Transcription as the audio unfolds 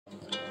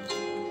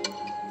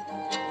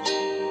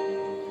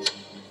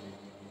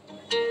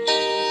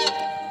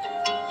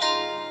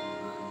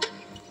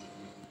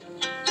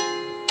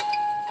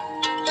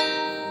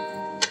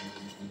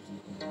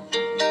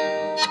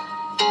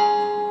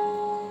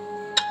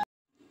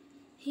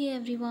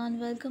everyone,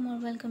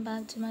 welcome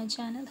back to my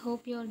channel.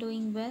 Hope you're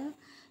doing well.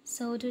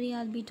 So today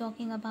I'll be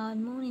talking about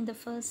moon in the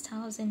first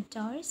house in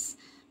Taurus,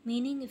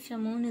 meaning if your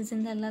moon is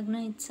in the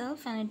Lagna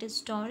itself and it is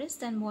Taurus,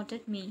 then what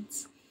it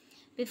means.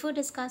 Before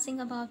discussing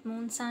about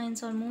moon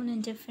signs or moon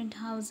in different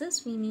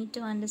houses, we need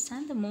to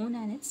understand the moon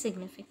and its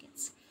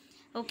significance.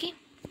 Okay,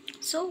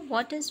 so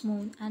what is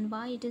moon and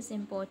why it is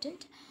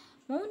important?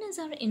 Moon is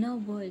our inner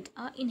world,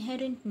 our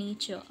inherent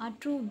nature, our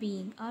true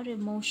being, our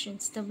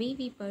emotions, the way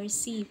we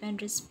perceive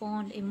and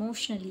respond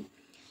emotionally.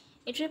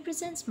 It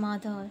represents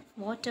mother,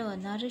 water,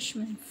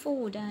 nourishment,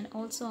 food, and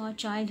also our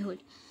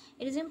childhood.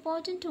 It is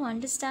important to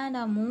understand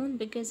our moon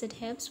because it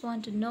helps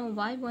one to know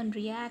why one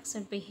reacts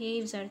or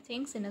behaves or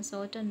thinks in a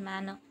certain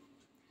manner.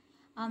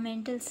 Our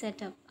mental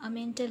setup, our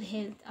mental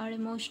health, our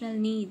emotional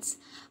needs,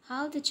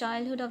 how the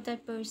childhood of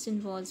that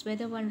person was,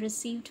 whether one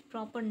received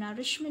proper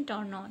nourishment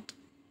or not,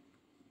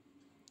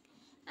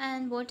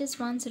 and what is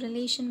one's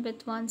relation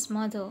with one's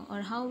mother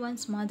or how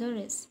one's mother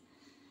is,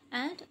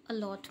 and a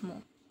lot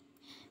more.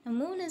 The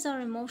moon is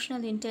our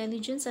emotional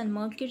intelligence and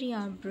Mercury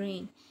our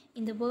brain.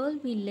 In the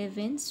world we live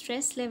in,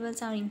 stress levels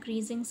are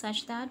increasing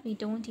such that we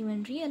don't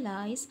even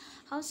realize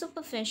how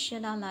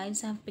superficial our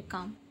lives have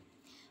become.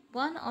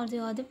 One or the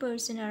other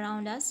person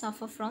around us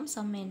suffer from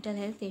some mental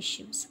health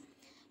issues.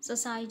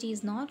 Society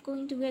is not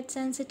going to get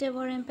sensitive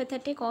or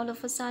empathetic all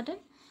of a sudden,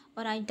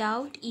 or I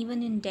doubt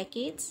even in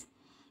decades.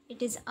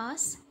 It is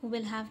us who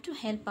will have to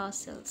help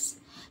ourselves.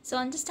 So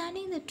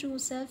understanding the true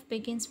self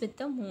begins with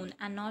the moon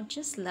and not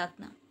just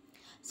Lagna.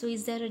 So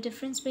is there a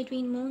difference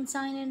between moon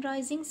sign and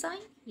rising sign?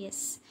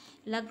 Yes.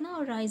 Lagna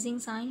or rising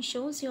sign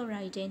shows your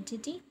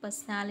identity,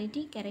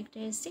 personality,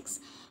 characteristics,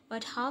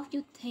 but how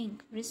you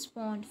think,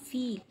 respond,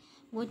 feel,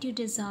 what you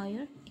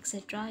desire,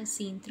 etc. is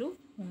seen through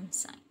moon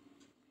sign.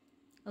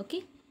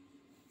 Okay?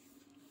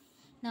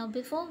 Now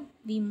before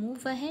we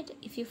move ahead,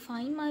 if you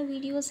find my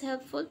videos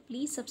helpful,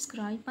 please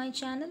subscribe my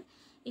channel.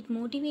 It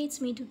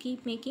motivates me to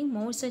keep making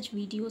more such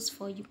videos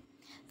for you.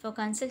 For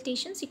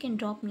consultations, you can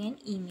drop me an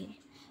email.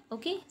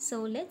 Okay,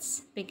 so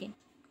let's begin.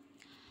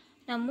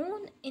 Now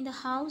moon in the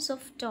house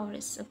of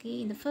Taurus,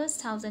 okay, in the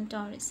first house in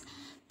Taurus.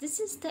 This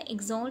is the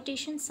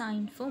exaltation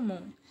sign for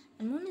moon.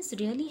 And moon is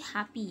really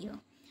happy here.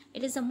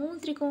 It is a moon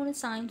trikona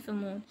sign for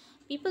moon.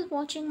 People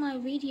watching my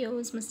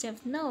videos must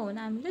have known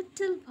I'm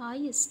little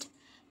biased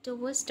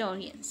towards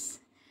Taurians.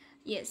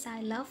 Yes,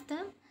 I love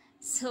them.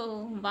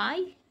 So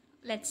why?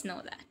 Let's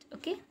know that,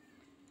 okay?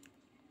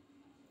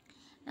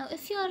 Now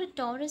if you are a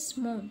Taurus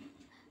moon,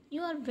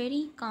 you are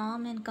very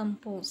calm and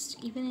composed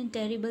even in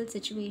terrible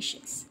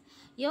situations.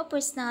 Your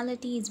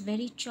personality is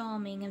very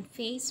charming and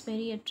face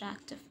very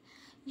attractive.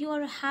 You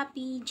are a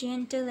happy,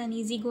 gentle and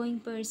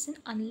easygoing person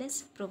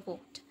unless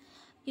provoked.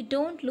 You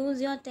don't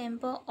lose your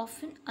temper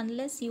often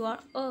unless you are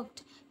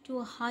irked to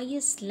a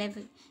highest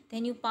level.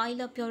 Then you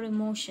pile up your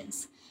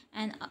emotions,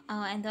 and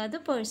the other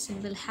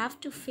person will have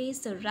to face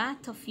the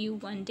wrath of you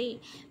one day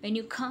when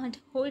you can't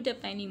hold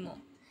up anymore.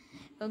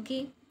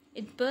 Okay,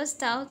 it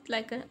bursts out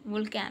like a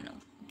volcano.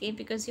 Okay,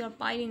 because you're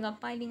piling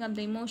up.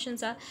 The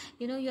emotions are,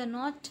 you're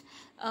not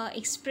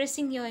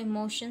expressing your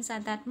emotions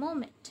at that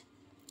moment.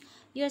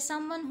 You are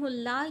someone who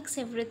likes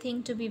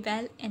everything to be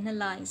well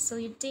analyzed. So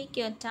you take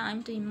your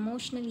time to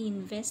emotionally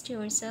invest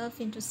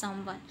yourself into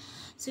someone.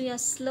 So you are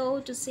slow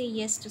to say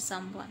yes to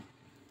someone.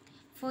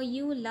 For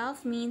you,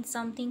 love means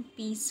something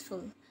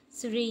peaceful,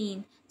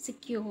 serene,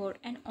 secure,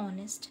 and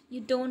honest.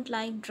 You don't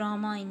like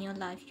drama in your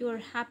life. You are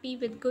happy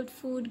with good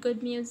food,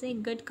 good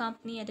music, good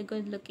company at a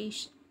good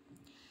location.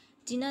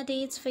 Dinner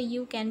dates for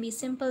you can be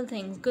simple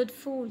things, good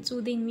food,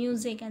 soothing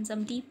music, and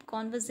some deep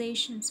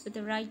conversations with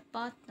the right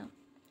partner.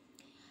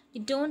 You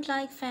don't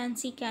like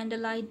fancy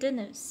candlelight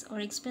dinners or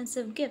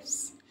expensive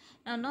gifts.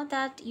 Now, not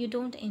that you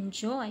don't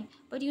enjoy,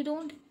 but you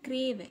don't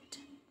crave it.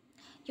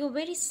 You're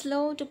very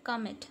slow to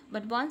commit,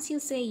 but once you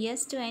say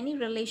yes to any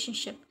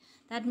relationship,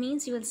 that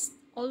means you will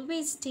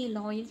always stay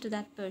loyal to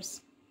that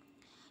person.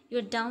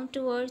 You're down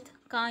to earth,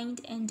 kind,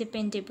 and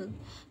dependable.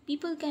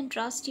 People can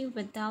trust you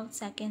without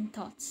second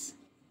thoughts.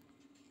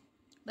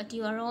 But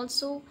you are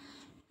also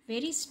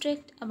very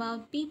strict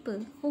about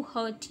people who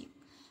hurt you,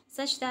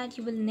 such that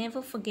you will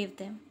never forgive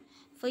them.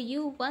 For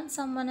you, once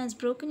someone has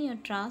broken your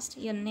trust,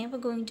 you're never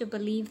going to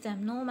believe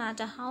them, no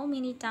matter how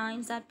many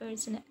times that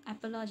person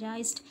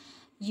apologized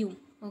you.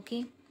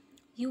 Okay,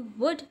 you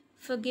would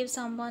forgive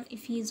someone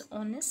if he is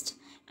honest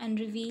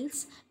and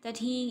reveals that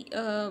he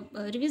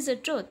reveals the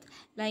truth,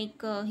 like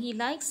he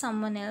likes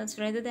someone else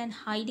rather than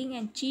hiding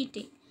and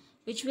cheating,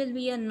 which will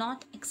be a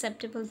not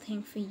acceptable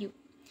thing for you,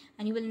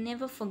 and you will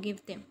never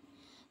forgive them.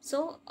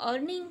 So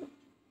earning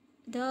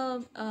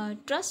the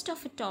trust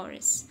of a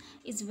Taurus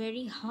is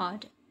very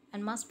hard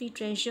and must be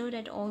treasured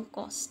at all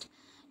cost.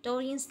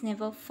 Taurians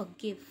never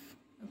forgive.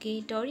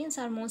 Okay, Taurians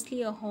are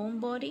mostly a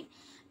homebody.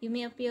 You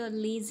may appear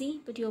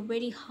lazy, but you're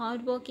very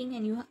hardworking,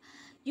 and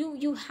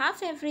you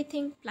have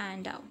everything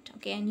planned out.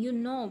 Okay, and you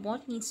know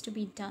what needs to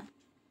be done.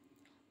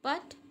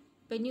 But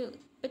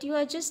you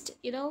are just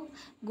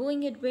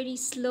going it very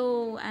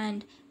slow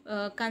and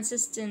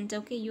consistent.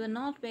 Okay, you are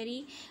not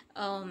very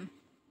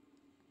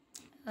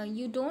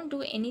You don't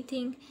do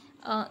anything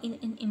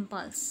in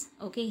impulse,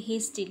 okay,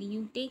 hastily.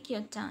 You take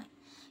your time.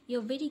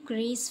 You're very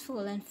graceful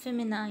and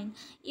feminine.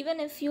 Even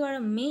if you are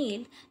a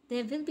male,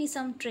 there will be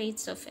some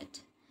traits of it.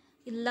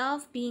 You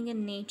love being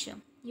in nature.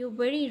 You're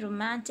very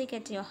romantic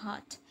at your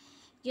heart.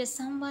 You're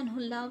someone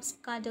who loves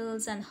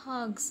cuddles and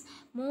hugs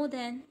more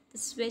than the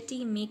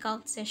sweaty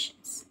makeout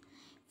sessions.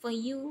 For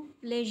you,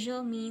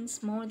 pleasure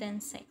means more than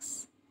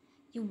sex.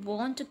 You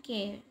want to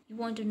care, you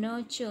want to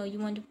nurture, you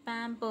want to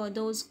pamper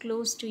those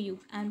close to you,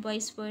 and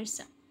vice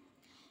versa.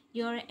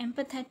 You're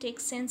empathetic,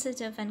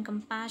 sensitive, and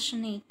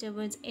compassionate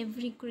towards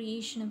every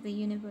creation of the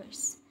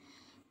universe.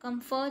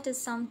 Comfort is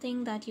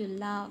something that you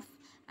love,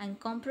 and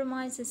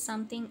compromise is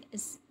something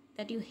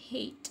that you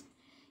hate.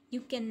 You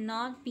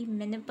cannot be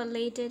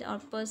manipulated or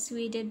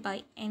persuaded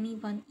by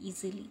anyone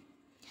easily.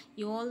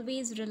 You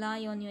always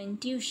rely on your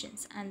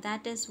intuitions, and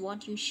that is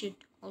what you should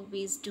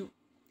always do.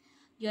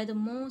 You are the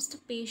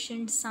most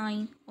patient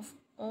sign of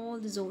all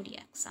the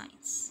zodiac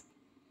signs.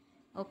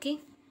 Okay?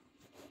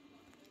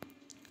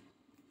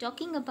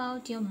 Talking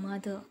about your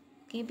mother,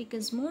 okay,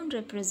 because moon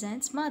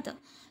represents mother.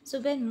 So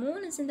when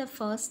moon is in the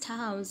first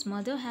house,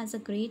 mother has a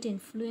great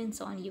influence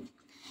on you.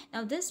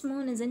 Now this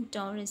moon is in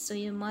Taurus, so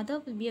your mother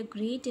will be a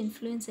great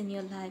influence in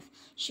your life.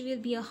 She will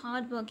be a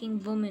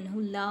hardworking woman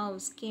who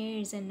loves,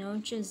 cares, and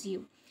nurtures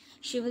you.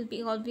 She will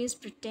be always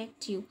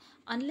protect you.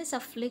 Unless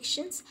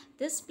afflictions,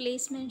 this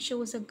placement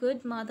shows a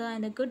good mother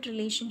and a good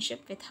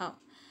relationship with her.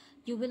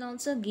 You will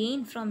also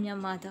gain from your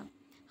mother.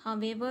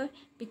 However,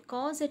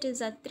 because it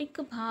is a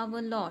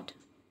Trikabhava Lord,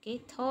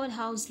 okay, third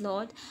house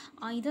Lord,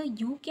 either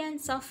you can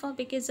suffer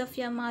because of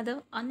your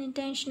mother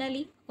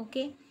unintentionally,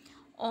 okay,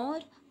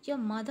 or your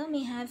mother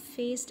may have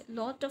faced a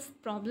lot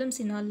of problems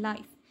in her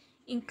life,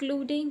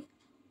 including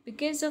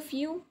because of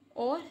you,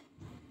 or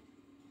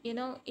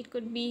it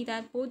could be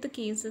that both the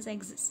cases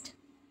exist.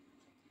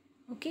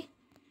 Okay.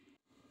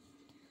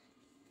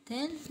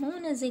 Then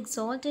moon is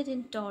exalted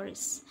in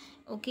Taurus.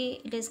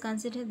 Okay, it is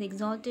considered the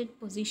exalted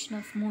position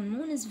of moon.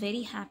 Moon is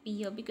very happy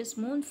here because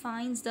moon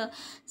finds the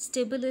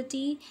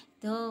stability,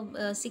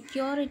 the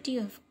security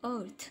of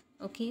earth.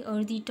 Okay,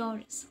 earthy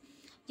Taurus.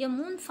 Your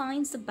moon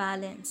finds the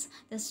balance,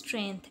 the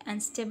strength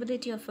and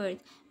stability of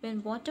earth.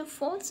 When water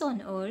falls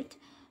on earth,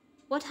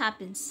 what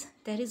happens?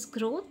 There is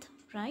growth,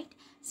 right?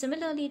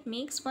 Similarly, it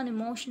makes one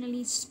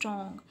emotionally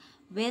strong,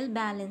 well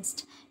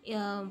balanced,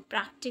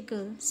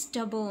 practical,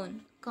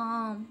 stubborn,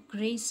 calm,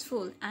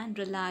 graceful, and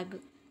reliable.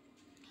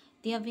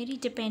 They are very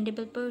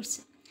dependable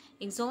person.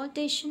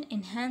 Exaltation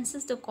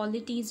enhances the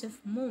qualities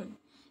of moon.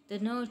 The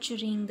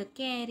nurturing, the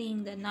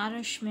caring, the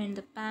nourishment,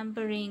 the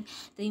pampering,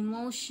 the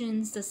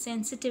emotions, the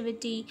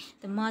sensitivity,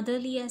 the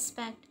motherly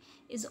aspect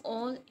is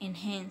all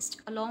enhanced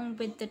along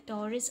with the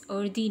Taurus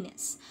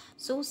earthiness.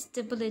 So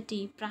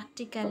stability,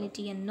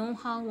 practicality, and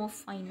know-how of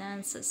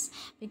finances,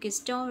 because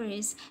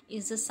Taurus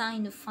is a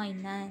sign of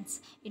finance.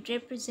 It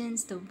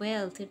represents the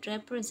wealth, it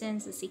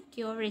represents the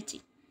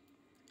security,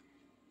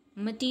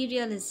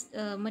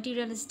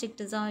 materialistic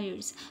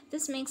desires.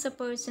 This makes a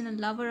person a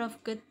lover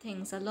of good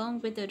things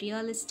along with a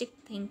realistic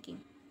thinking.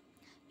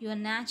 You are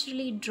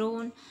naturally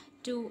drawn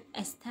to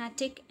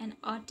aesthetic and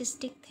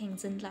artistic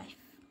things in life.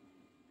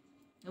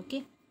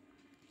 Okay.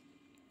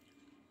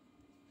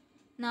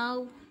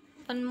 Now,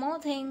 one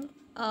more thing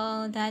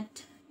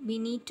that we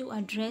need to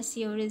address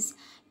here is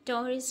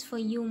Taurus. For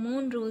you,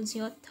 moon rules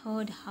your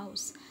third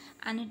house,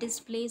 and it is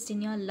placed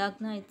in your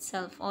lagna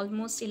itself,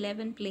 almost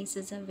 11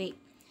 places away.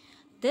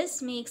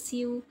 This makes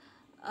you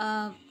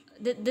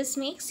this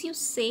makes you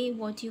say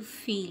what you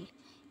feel.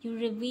 You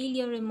reveal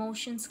your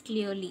emotions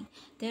clearly.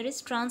 There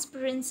is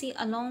transparency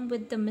along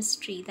with the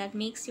mystery that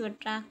makes you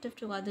attractive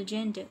to other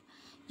gender.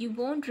 You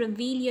won't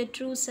reveal your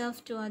true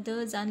self to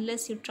others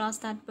unless you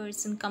trust that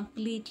person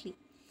completely.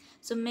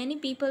 So many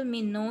people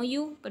may know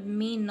you but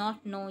may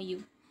not know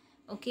you.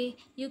 Okay,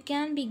 you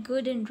can be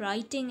good in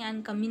writing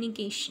and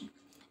communication.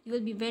 You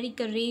will be very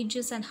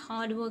courageous and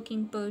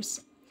hardworking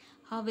person.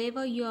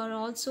 However, you are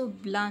also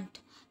blunt.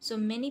 So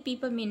many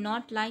people may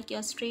not like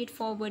your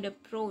straightforward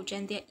approach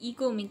and their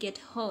ego may get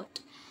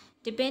hurt.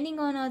 Depending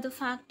on other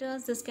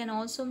factors, this can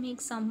also make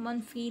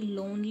someone feel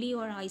lonely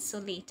or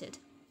isolated.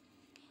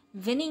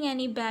 Winning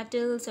any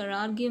battles or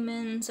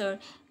arguments or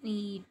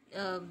any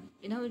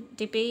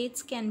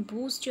debates can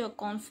boost your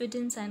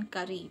confidence and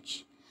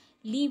courage.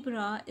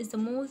 Libra is the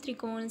mole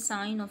trikona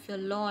sign of your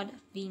Lord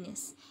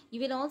Venus.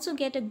 You will also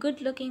get a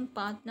good looking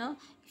partner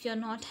if you're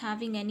not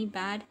having any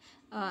bad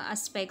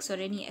aspects or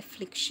any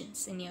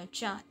afflictions in your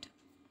chart.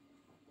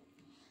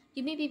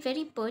 You may be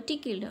very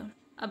particular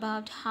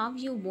about how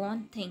you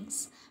want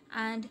things,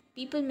 and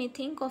people may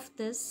think of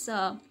this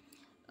uh,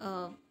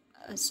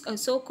 a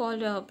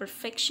so-called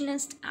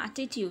perfectionist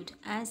attitude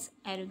as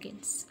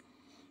arrogance.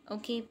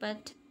 Okay,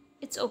 but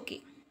it's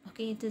okay.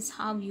 Okay, it is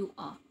how you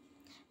are,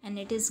 and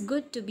it is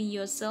good to be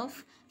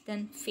yourself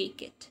than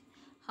fake it.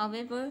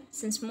 However,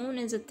 since moon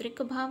is a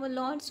Trikabhava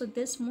lord, so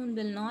this moon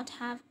will not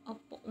have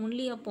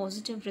only a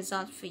positive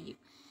result for you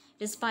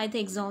despite the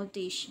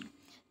exaltation.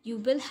 You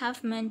will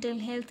have mental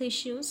health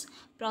issues,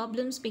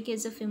 problems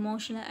because of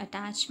emotional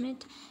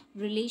attachment.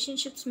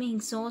 Relationships may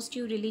exhaust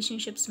you,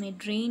 relationships may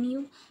drain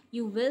you.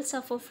 You will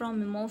suffer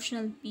from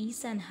emotional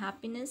peace and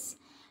happiness,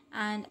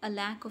 and a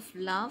lack of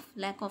love,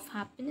 lack of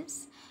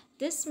happiness.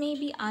 This may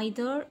be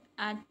either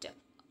at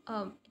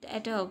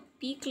a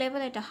peak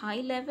level, at a high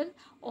level,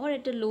 or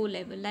at a low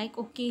level. Like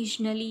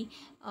occasionally,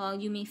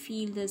 you may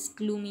feel this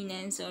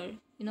gloominess, or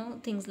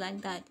things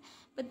like that.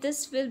 But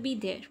this will be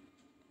there.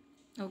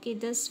 Okay,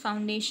 this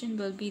foundation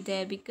will be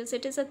there because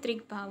it is a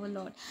trig power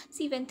lord.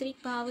 See, when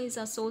trig power is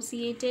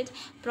associated,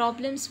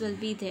 problems will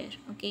be there.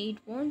 Okay, it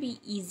won't be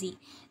easy.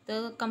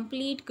 The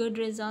complete good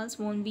results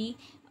won't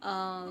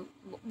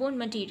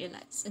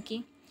materialize.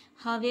 Okay,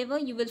 however,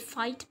 you will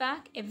fight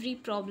back every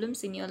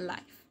problems in your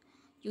life.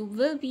 You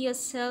will be a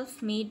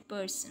self-made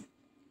person.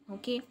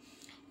 Okay,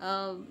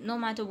 no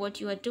matter what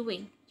you are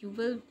doing, you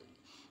will,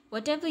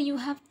 whatever you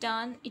have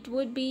done, it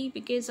would be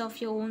because of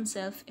your own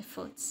self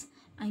efforts,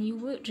 and you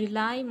will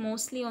rely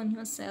mostly on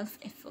your self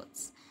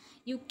efforts.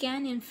 You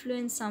can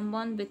influence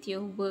someone with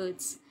your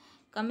words.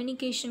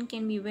 Communication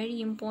can be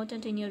very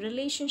important in your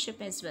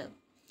relationship as well.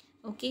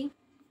 Okay,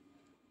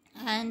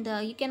 and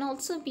you can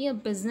also be a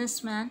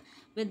businessman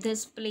with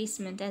this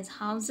placement, as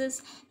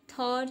houses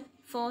 3rd,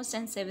 1st,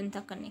 and 7th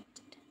are connected.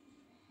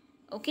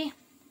 Okay,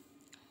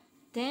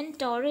 then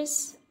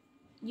Taurus,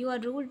 you are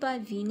ruled by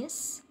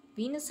Venus.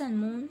 Venus and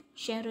Moon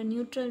share a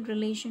neutral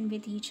relation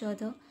with each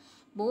other.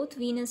 Both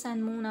Venus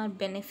and Moon are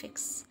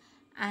benefics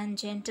and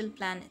gentle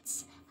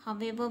planets.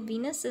 However,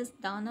 Venus is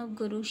Danav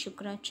Guru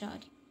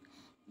Shukracharya,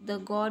 the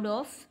god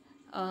of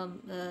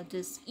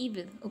this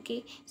evil.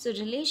 Okay, so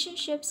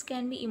relationships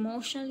can be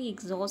emotionally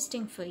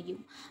exhausting for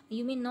you.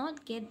 You may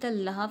not get the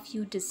love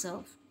you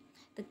deserve.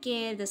 The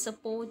care, the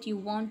support you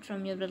want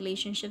from your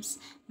relationships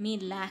may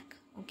lack.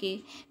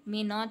 Okay,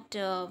 may not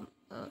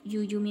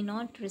you may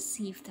not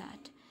receive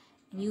that.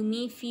 You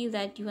may feel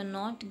that you are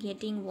not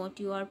getting what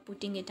you are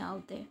putting it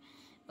out there.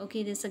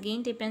 Okay, this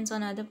again depends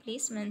on other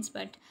placements,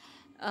 but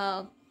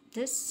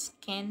this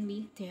can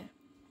be there.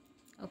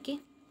 Okay,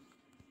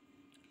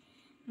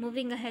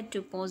 moving ahead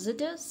to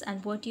positives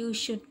and what you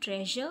should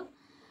treasure.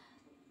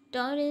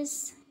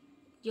 Taurus,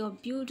 your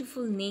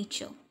beautiful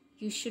nature.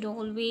 You should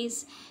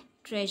always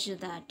treasure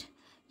that.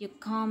 Your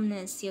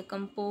calmness, your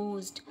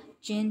composed,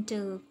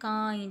 gentle,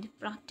 kind,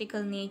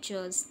 practical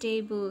nature,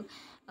 stable,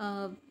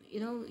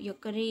 your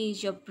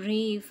courage, your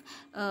brave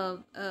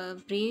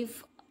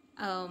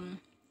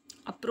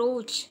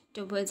approach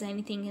towards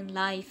anything in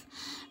life,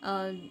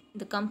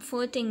 the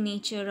comforting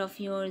nature of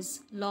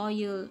yours,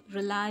 loyal,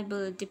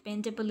 reliable,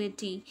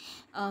 dependability,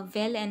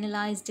 well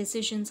analyzed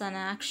decisions and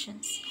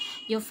actions,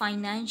 your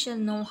financial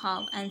know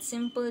how, and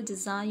simple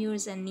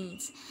desires and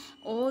needs.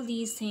 All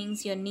these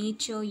things, your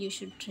nature, you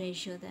should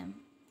treasure them.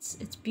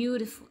 It's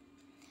beautiful.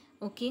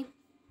 Okay.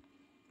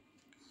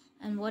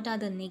 And what are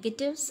the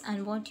negatives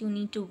and what you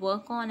need to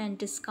work on and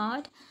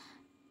discard?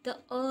 The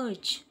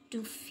urge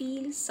to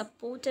feel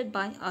supported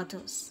by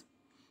others.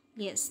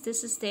 Yes,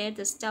 this is there,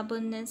 the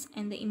stubbornness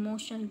and the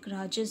emotional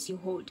grudges you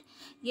hold.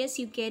 Yes,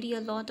 you carry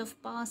a lot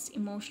of past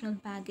emotional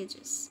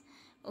baggages.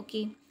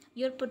 Okay,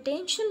 you're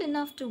potential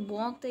enough to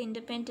walk the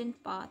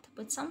independent path,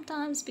 but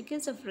sometimes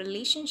because of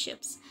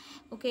relationships,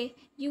 okay,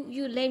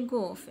 you let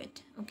go of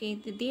it. Okay,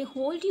 they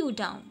hold you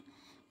down.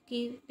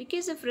 Okay,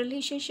 because of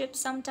relationships,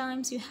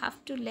 sometimes you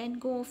have to let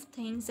go of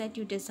things that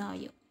you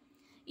desire.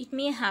 It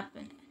may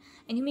happen,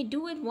 and you may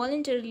do it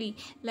voluntarily,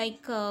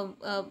 like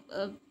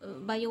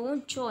by your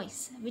own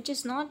choice, which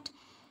is not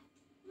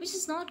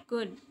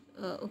good.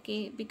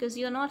 Okay, because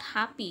you're not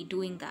happy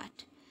doing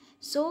that.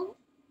 So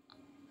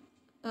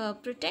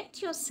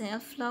protect your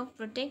self love,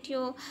 protect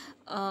your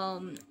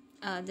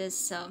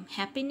this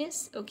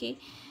happiness. Okay,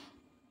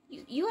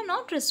 you are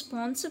not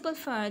responsible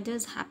for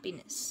others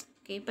happiness,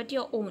 okay, but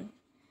your own.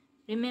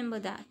 Remember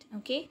that.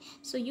 Okay,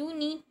 so you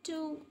need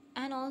to,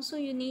 and also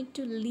you need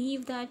to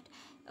leave that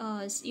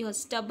your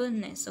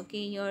stubbornness,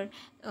 okay, your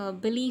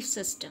belief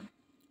system,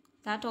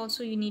 that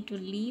also you need to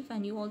leave,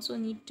 and you also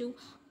need to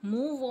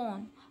move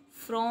on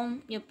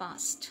from your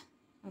past.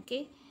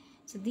 Okay,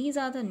 so these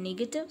are the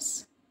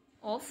negatives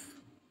of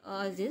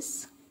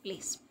this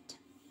placement.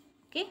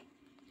 Okay,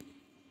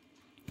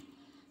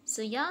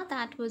 so yeah,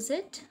 that was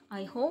it.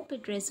 I hope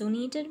it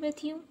resonated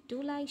with you.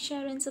 Do like,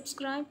 share, and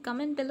subscribe.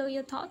 Comment below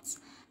your thoughts.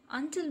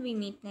 Until we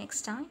meet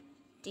next time,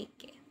 take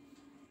care.